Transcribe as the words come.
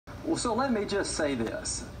Well, so let me just say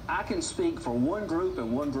this. I can speak for one group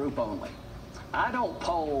and one group only. I don't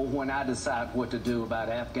poll when I decide what to do about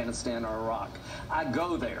Afghanistan or Iraq. I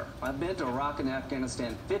go there. I've been to Iraq and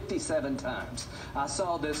Afghanistan 57 times. I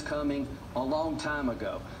saw this coming a long time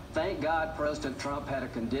ago. Thank God President Trump had a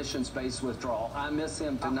conditions-based withdrawal. I miss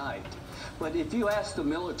him tonight. But if you ask the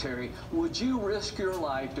military, would you risk your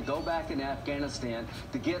life to go back in Afghanistan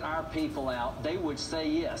to get our people out? They would say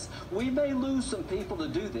yes. We may lose some people to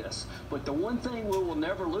do this, but the one thing we will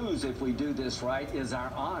never lose if we do this right is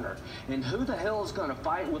our honor. And who the hell is going to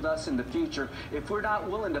fight with us in the future? If we're not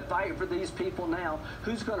willing to fight for these people now,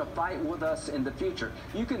 who's going to fight with us in the future?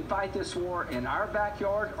 You can fight this war in our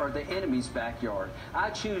backyard or the enemy's backyard. I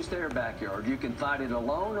choose their backyard. You can fight it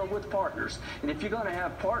alone or with partners. And if you're going to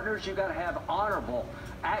have partners, you got to have honorable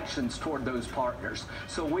actions toward those partners.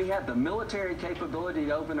 So we have the military capability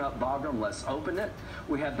to open up Bagram. Let's open it.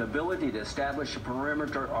 We have the ability to establish a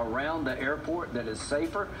perimeter around the airport that is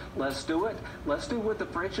safer. Let's do it. Let's do what the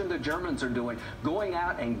French and the Germans are doing, going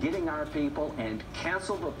out and getting our people and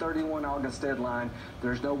cancel the 31 August deadline.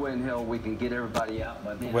 There's no way in hell we can get everybody out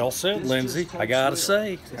by then. Well said, Lyndsey. I gotta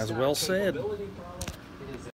say, as well said.